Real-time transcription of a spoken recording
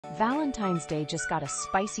Valentine's Day just got a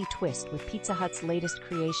spicy twist with Pizza Hut's latest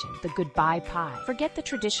creation, the Goodbye Pie. Forget the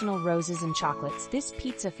traditional roses and chocolates. This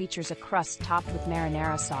pizza features a crust topped with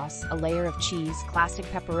marinara sauce, a layer of cheese, classic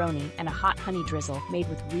pepperoni, and a hot honey drizzle made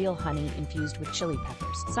with real honey infused with chili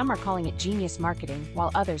peppers. Some are calling it genius marketing,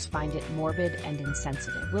 while others find it morbid and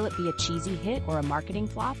insensitive. Will it be a cheesy hit or a marketing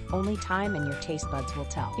flop? Only time and your taste buds will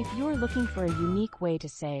tell. If you're looking for a unique way to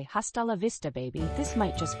say hasta la vista, baby, this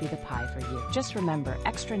might just be the pie for you. Just remember,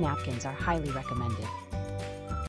 extra napkins are highly recommended.